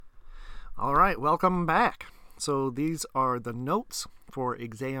All right, welcome back. So these are the notes for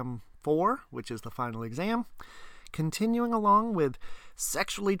exam 4, which is the final exam. Continuing along with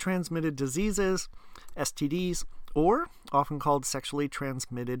sexually transmitted diseases, STDs, or often called sexually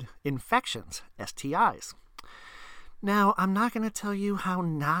transmitted infections, STIs. Now, I'm not going to tell you how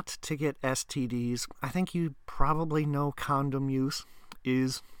not to get STDs. I think you probably know condom use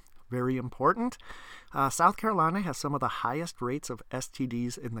is very important. South Carolina has some of the highest rates of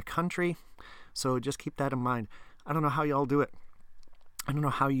STDs in the country, so just keep that in mind. I don't know how y'all do it. I don't know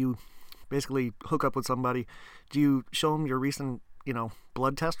how you basically hook up with somebody. Do you show them your recent,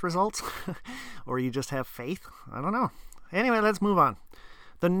 blood test results? Or you just have faith? I don't know. Anyway, let's move on.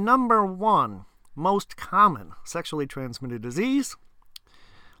 The number one most common sexually transmitted disease,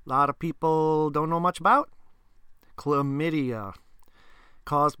 a lot of people don't know much about, chlamydia,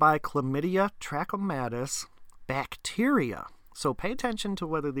 caused by Chlamydia trachomatis bacteria. So pay attention to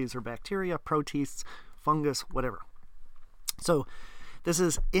whether these are bacteria, protists, fungus, whatever. So this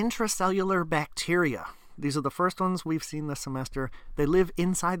is intracellular bacteria. These are the first ones we've seen this semester. They live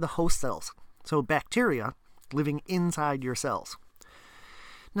inside the host cells. So bacteria living inside your cells.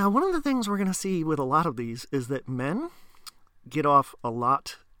 Now, one of the things we're going to see with a lot of these is that men get off a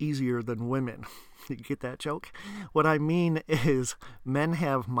lot easier than women. You get that joke? What I mean is men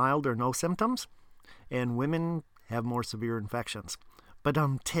have mild or no symptoms, and women have more severe infections.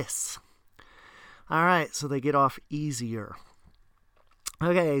 Badum-tis. All right, so they get off easier.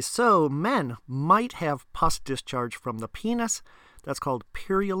 Okay, so men might have pus discharge from the penis. That's called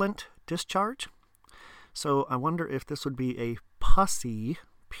purulent discharge. So I wonder if this would be a pussy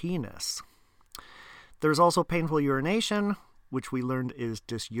penis. There's also painful urination, which we learned is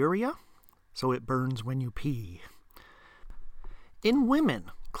dysuria. So it burns when you pee. In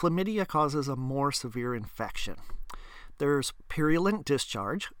women, chlamydia causes a more severe infection. There's purulent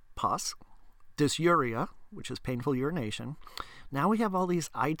discharge, pus, dysuria, which is painful urination. Now we have all these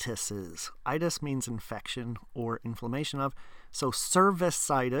itises. Itis means infection or inflammation of. So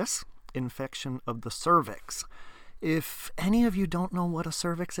cervicitis, infection of the cervix. If any of you don't know what a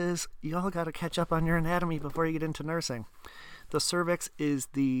cervix is, y'all got to catch up on your anatomy before you get into nursing. The cervix is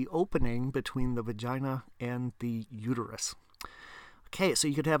the opening between the vagina and the uterus. Okay, so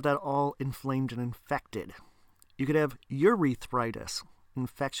you could have that all inflamed and infected. You could have urethritis,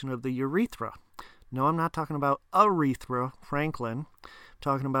 infection of the urethra. No, I'm not talking about urethra, Franklin. I'm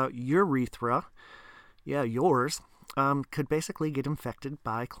talking about urethra. Yeah, yours. Could basically get infected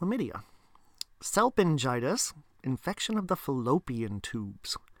by chlamydia. Salpingitis, infection of the fallopian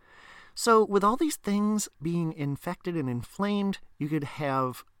tubes. So with all these things being infected and inflamed, you could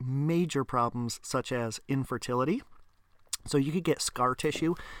have major problems such as infertility. So you could get scar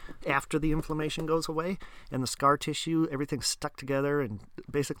tissue after the inflammation goes away, and the scar tissue, everything's stuck together, and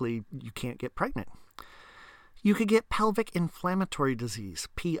basically you can't get pregnant. You could get pelvic inflammatory disease,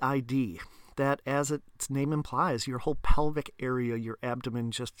 PID. That, as its name implies, your whole pelvic area, your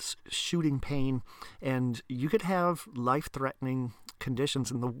abdomen just shooting pain, and you could have life-threatening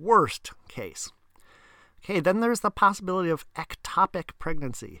conditions in the worst case. Okay, then there's the possibility of ectopic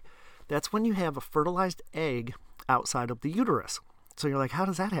pregnancy. That's when you have a fertilized egg outside of the uterus. So you're like, how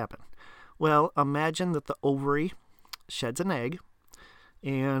does that happen? Well, imagine that the ovary sheds an egg,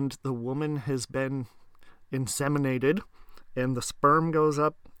 and the woman has been inseminated, and the sperm goes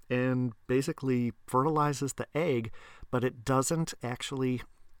up and basically fertilizes the egg, but it doesn't actually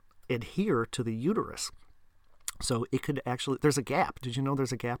adhere to the uterus. So it could actually, there's a gap. Did you know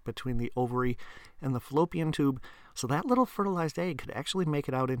there's a gap between the ovary and the fallopian tube? So that little fertilized egg could actually make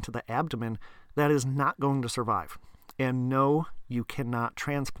it out into the abdomen. That is not going to survive. And no, you cannot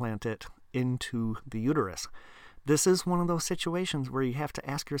transplant it into the uterus. This is one of those situations where you have to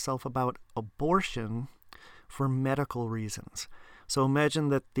ask yourself about abortion for medical reasons. So imagine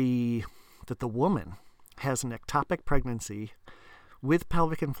that the woman has an ectopic pregnancy with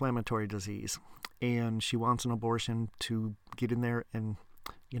pelvic inflammatory disease, and she wants an abortion to get in there and,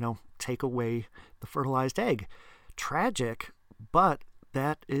 take away the fertilized egg. Tragic, but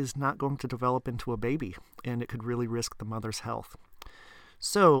that is not going to develop into a baby, and it could really risk the mother's health.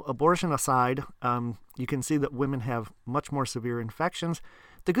 So, abortion aside, you can see that women have much more severe infections.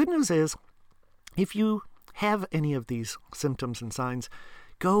 The good news is, if you have any of these symptoms and signs,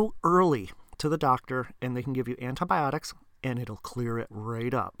 go early to the doctor, and they can give you antibiotics, and it'll clear it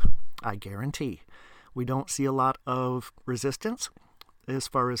right up. I guarantee. We don't see a lot of resistance as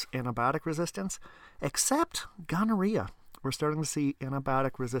far as antibiotic resistance, except gonorrhea. We're starting to see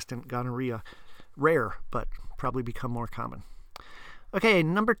antibiotic-resistant gonorrhea. Rare, but probably become more common. Okay,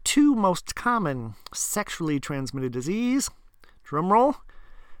 number 2 most common sexually transmitted disease, drumroll,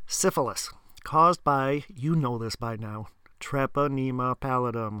 Syphilis, caused by, you know this by now, Treponema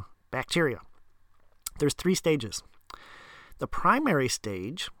pallidum bacteria. There's 3 stages. The primary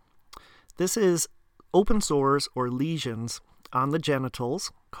stage, this is open sores or lesions on the genitals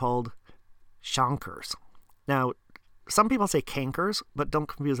called chancres. Now, some people say cankers, but don't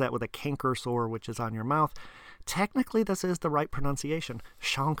confuse that with a canker sore, which is on your mouth. Technically, this is the right pronunciation,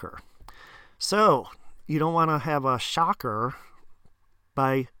 chancre. So, you don't want to have a shocker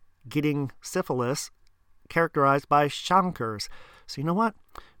by getting syphilis characterized by chancres. So you know what?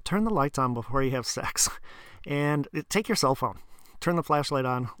 Turn the lights on before you have sex. And take your cell phone. Turn the flashlight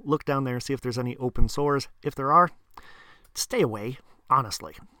on. Look down there, see if there's any open sores. If there are, stay away,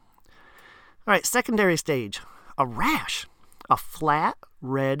 honestly. All right, secondary stage. A rash. A flat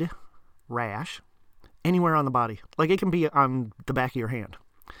red rash anywhere on the body. Like it can be on the back of your hand.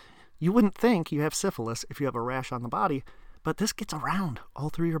 You wouldn't think you have syphilis if you have a rash on the body, but this gets around all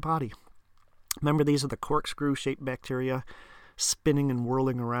through your body. Remember, these are the corkscrew-shaped bacteria spinning and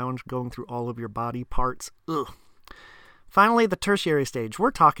whirling around, going through all of your body parts. Ugh. Finally, the tertiary stage. We're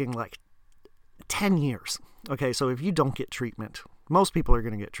talking like 10 years. Okay, so if you don't get treatment, most people are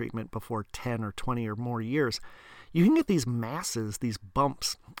going to get treatment before 10 or 20 or more years. You can get these masses, these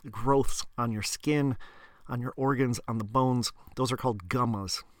bumps, growths on your skin, on your organs, on the bones. Those are called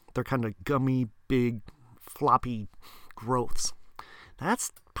gummas. They're kind of gummy, big, floppy growths.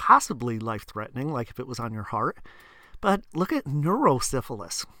 That's possibly life-threatening, like if it was on your heart. But look at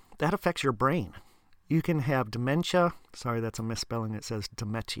neurosyphilis. That affects your brain. You can have dementia. Sorry, that's a misspelling. It says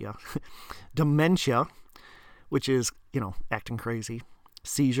dementia. Dementia, which is, acting crazy.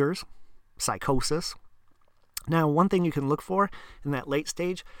 Seizures, psychosis. Now, one thing you can look for in that late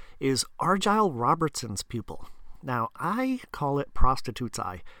stage is Argyll-Robertson's pupil. Now, I call it prostitute's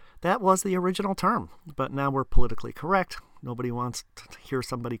eye. That was the original term, but now we're politically correct. Nobody wants to hear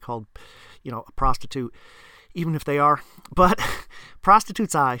somebody called, a prostitute, even if they are. But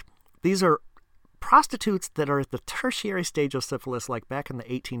prostitute's eye, these are prostitutes that are at the tertiary stage of syphilis, like back in the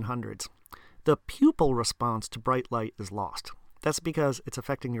 1800s. The pupil response to bright light is lost. That's because it's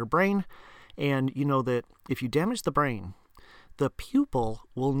affecting your brain, and you know that if you damage the brain, the pupil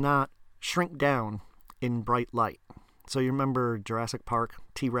will not shrink down in bright light. So you remember Jurassic Park,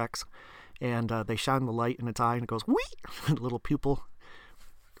 T-Rex, and they shine the light in its eye and it goes, whee! And the little pupil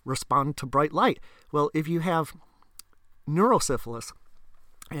respond to bright light. Well, if you have neurosyphilis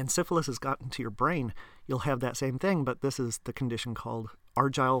and syphilis has gotten to your brain, you'll have that same thing, but this is the condition called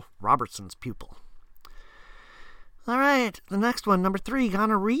Argyll-Robertson's pupil. All right, the next one, number 3,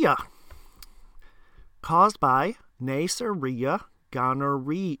 gonorrhea. Caused by Neisseria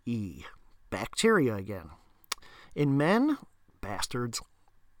gonorrhoeae, bacteria again. In men, bastards,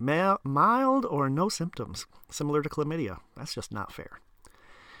 mild or no symptoms, similar to chlamydia. That's just not fair.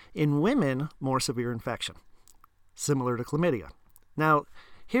 In women, more severe infection, similar to chlamydia. Now,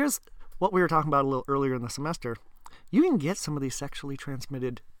 here's what we were talking about a little earlier in the semester. You can get some of these sexually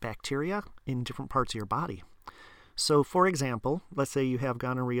transmitted bacteria in different parts of your body. So, for example, let's say you have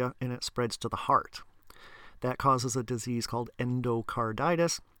gonorrhea and it spreads to the heart. That causes a disease called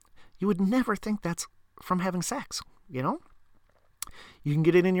endocarditis. You would never think that's from having sex, You can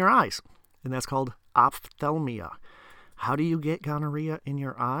get it in your eyes, and that's called ophthalmia. How do you get gonorrhea in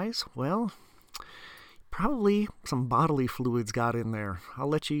your eyes? Well, probably some bodily fluids got in there. I'll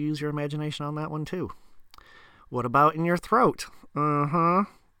let you use your imagination on that one too. What about in your throat? Yeah,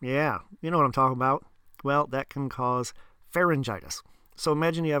 you know what I'm talking about. Well, that can cause pharyngitis. So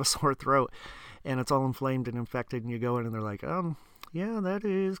imagine you have a sore throat, and it's all inflamed and infected, and you go in and they're like, yeah, that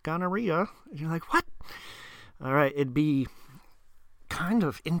is gonorrhea. And you're like, what? All right, it'd be kind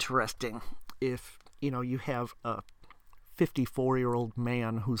of interesting if, you have a 54-year-old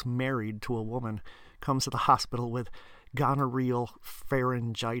man who's married to a woman comes to the hospital with gonorrheal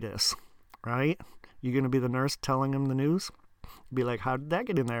pharyngitis, right? You going to be the nurse telling him the news? Be like, how did that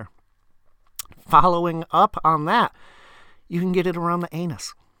get in there? Following up on that, you can get it around the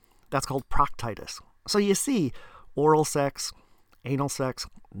anus. That's called proctitis. So you see, oral sex, anal sex,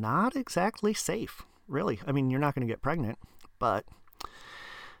 not exactly safe, really. I mean, you're not going to get pregnant, but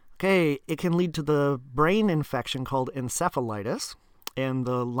okay, it can lead to the brain infection called encephalitis, and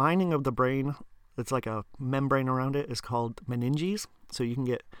the lining of the brain, it's like a membrane around it, is called meninges, so you can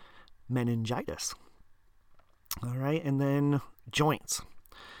get meningitis. All right, and then joints.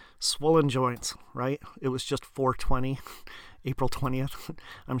 Swollen joints, right? It was just 4/20, April 20th.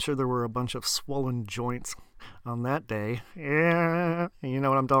 I'm sure there were a bunch of swollen joints on that day. Yeah, you know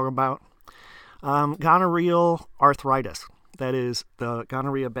what I'm talking about. Gonorrheal arthritis. That is, the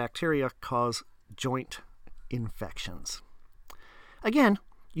gonorrhea bacteria cause joint infections. Again,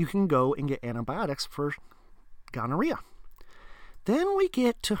 you can go and get antibiotics for gonorrhea. Then we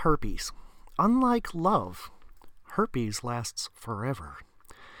get to herpes. Unlike love, herpes lasts forever.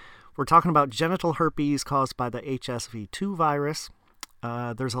 We're talking about genital herpes caused by the HSV2 virus.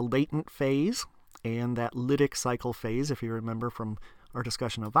 There's a latent phase and that lytic cycle phase, if you remember from our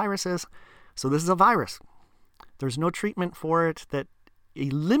discussion of viruses. So this is a virus. There's no treatment for it that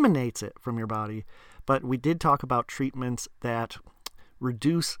eliminates it from your body, but we did talk about treatments that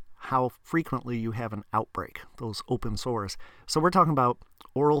reduce how frequently you have an outbreak, those open sores. So we're talking about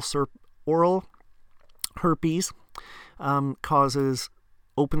oral herpes causes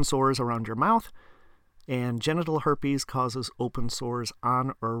open sores around your mouth, and genital herpes causes open sores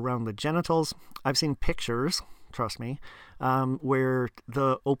on or around the genitals. I've seen pictures, trust me, where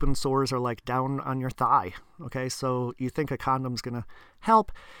the open sores are like down on your thigh. Okay, so you think a condom's going to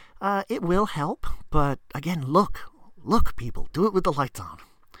help. It will help, but again, look, people, do it with the lights on.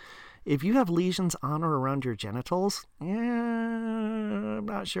 If you have lesions on or around your genitals, I'm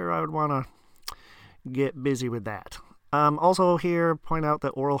not sure I would want to get busy with that. Also here, point out that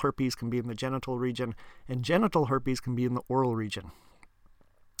oral herpes can be in the genital region, and genital herpes can be in the oral region.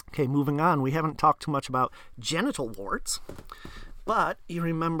 Okay, moving on. We haven't talked too much about genital warts, but you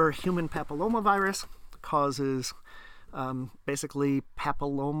remember human papillomavirus causes basically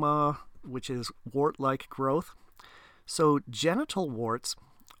papilloma, which is wart-like growth. So genital warts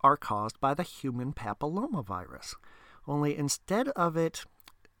are caused by the human papillomavirus. Only instead of it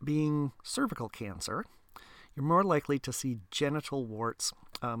being cervical cancer, you're more likely to see genital warts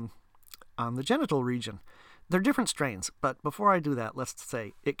on the genital region. They're different strains, but before I do that, let's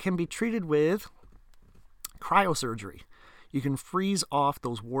say it can be treated with cryosurgery. You can freeze off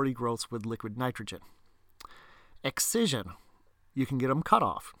those warty growths with liquid nitrogen. Excision, you can get them cut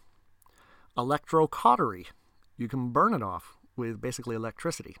off. Electrocautery, you can burn it off with basically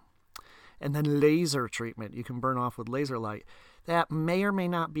electricity. And then laser treatment, you can burn off with laser light. That may or may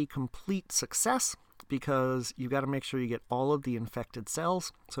not be complete success because you've got to make sure you get all of the infected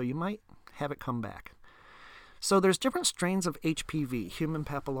cells, so you might have it come back. So there's different strains of HPV, human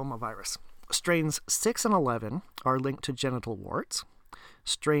papillomavirus. Strains 6 and 11 are linked to genital warts.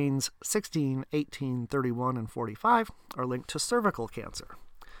 Strains 16, 18, 31, and 45 are linked to cervical cancer.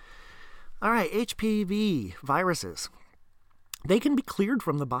 All right, HPV viruses. They can be cleared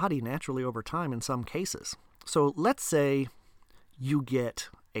from the body naturally over time in some cases. So let's say you get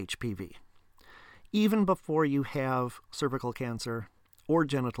HPV. Even before you have cervical cancer or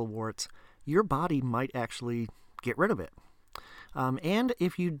genital warts, your body might actually get rid of it. And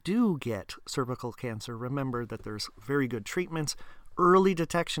if you do get cervical cancer, remember that there's very good treatments. Early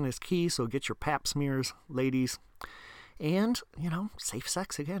detection is key, so get your pap smears, ladies. And, safe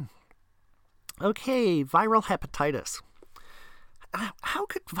sex again. Okay, viral hepatitis. How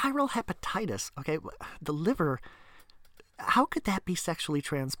could viral hepatitis, the liver, how could that be sexually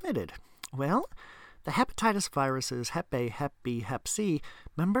transmitted? Well, the hepatitis viruses, Hep A, Hep B, Hep C,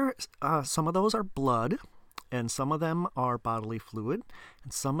 remember, some of those are blood, and some of them are bodily fluid,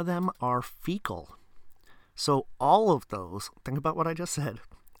 and some of them are fecal. So all of those, think about what I just said,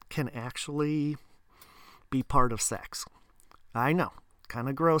 can actually be part of sex. I know, kind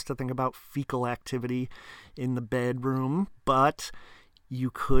of gross to think about fecal activity in the bedroom, but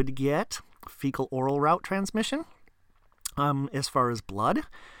you could get fecal oral route transmission. As far as blood,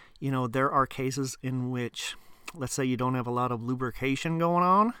 there are cases in which, let's say you don't have a lot of lubrication going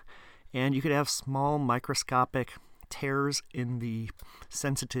on, and you could have small microscopic tears in the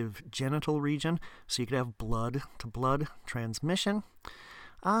sensitive genital region, so you could have blood-to-blood transmission.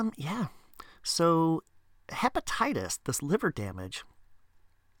 So hepatitis, this liver damage,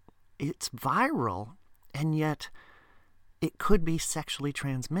 it's viral, and yet it could be sexually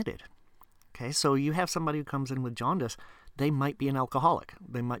transmitted. Okay, so you have somebody who comes in with jaundice, they might be an alcoholic,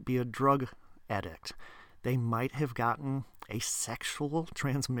 they might be a drug addict, they might have gotten a sexual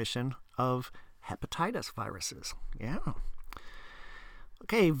transmission of hepatitis viruses. Yeah.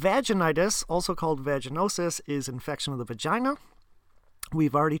 Okay, vaginitis, also called vaginosis, is infection of the vagina.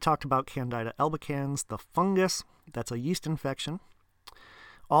 We've already talked about Candida albicans, the fungus, that's a yeast infection.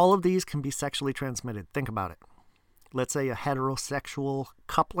 All of these can be sexually transmitted. Think about it. Let's say a heterosexual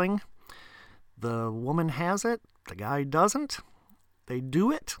coupling. The woman has it, the guy doesn't. They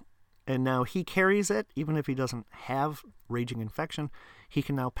do it, and now he carries it. Even if he doesn't have raging infection, he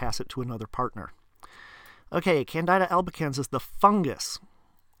can now pass it to another partner. Okay, Candida albicans is the fungus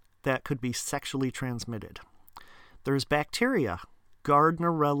that could be sexually transmitted. There's bacteria,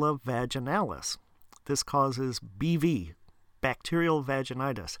 Gardnerella vaginalis. This causes BV, bacterial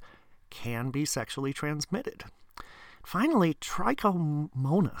vaginitis, can be sexually transmitted. Finally,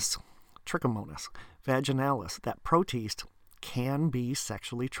 trichomonas vaginalis, that protist, can be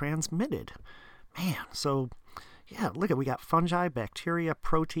sexually transmitted. Man, so yeah, look at, we got fungi, bacteria,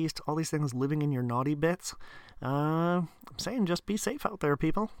 protist, all these things living in your naughty bits. I'm saying just be safe out there,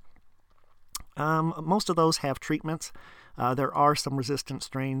 people. Most of those have treatments. There are some resistant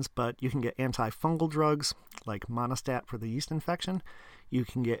strains, but you can get antifungal drugs like monostat for the yeast infection. You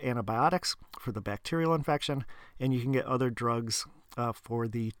can get antibiotics for the bacterial infection, and you can get other drugs for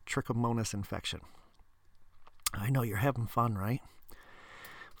the trichomonas infection. I know you're having fun, right?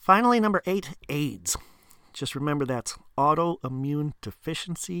 Finally, number 8, AIDS. Just remember that's autoimmune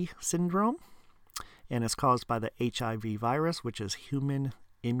deficiency syndrome, and it's caused by the HIV virus, which is human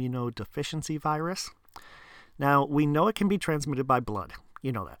immunodeficiency virus. Now, we know it can be transmitted by blood.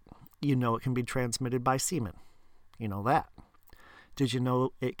 You know that. You know it can be transmitted by semen. You know that. Did you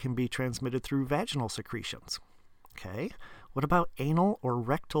know it can be transmitted through vaginal secretions? Okay. What about anal or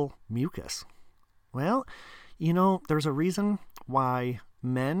rectal mucus? Well, you know, there's a reason why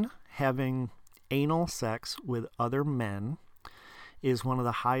men having anal sex with other men is one of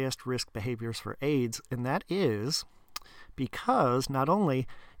the highest risk behaviors for AIDS, and that is because not only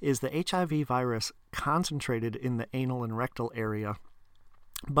is the HIV virus concentrated in the anal and rectal area,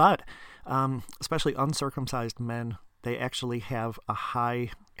 but especially uncircumcised men, they actually have a high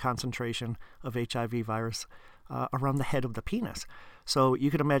concentration of HIV virus around the head of the penis. So you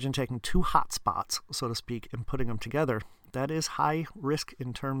could imagine taking two hot spots, so to speak, and putting them together. That is high risk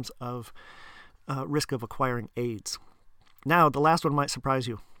in terms of risk of acquiring AIDS. Now, the last one might surprise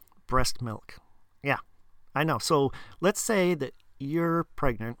you. Breast milk. Yeah, I know. So let's say that you're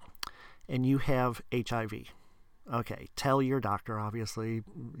pregnant and you have HIV. Okay, tell your doctor, obviously.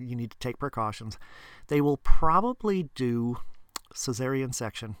 You need to take precautions. They will probably do cesarean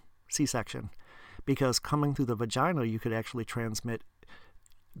section, C-section, because coming through the vagina, you could actually transmit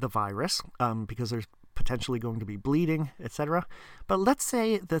the virus because there's potentially going to be bleeding, etc. But let's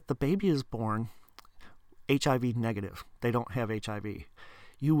say that the baby is born HIV negative. They don't have HIV.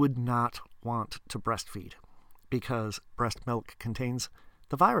 You would not want to breastfeed because breast milk contains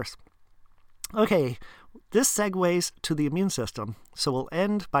the virus. Okay, this segues to the immune system, so we'll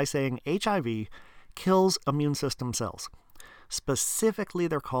end by saying HIV kills immune system cells. Specifically,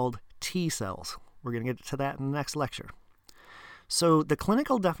 they're called T cells. We're going to get to that in the next lecture. So the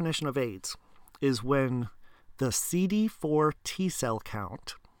clinical definition of AIDS is when the CD4 T cell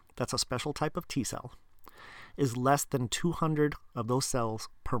count, that's a special type of T cell, is less than 200 of those cells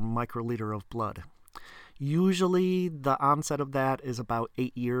per microliter of blood. Usually the onset of that is about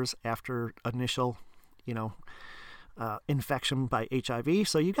 8 years after initial, infection by HIV.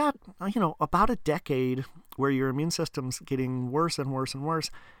 So you got, about a decade where your immune system's getting worse and worse and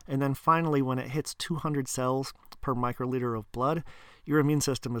worse. And then finally, when it hits 200 cells per microliter of blood, your immune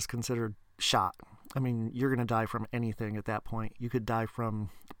system is considered shot. I mean, you're going to die from anything at that point. You could die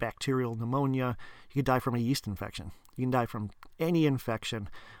from bacterial pneumonia. You could die from a yeast infection. You can die from any infection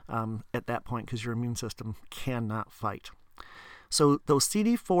at that point because your immune system cannot fight. So those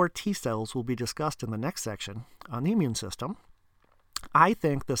CD4 T cells will be discussed in the next section on the immune system. I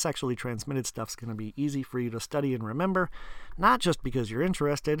think the sexually transmitted stuff is going to be easy for you to study and remember, not just because you're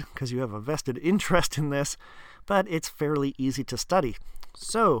interested, because you have a vested interest in this, but it's fairly easy to study.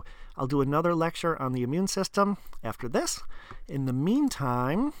 So I'll do another lecture on the immune system after this. In the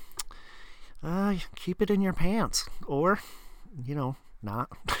meantime, keep it in your pants, or, not.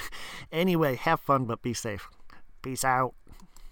 Anyway, have fun, but be safe. Peace out.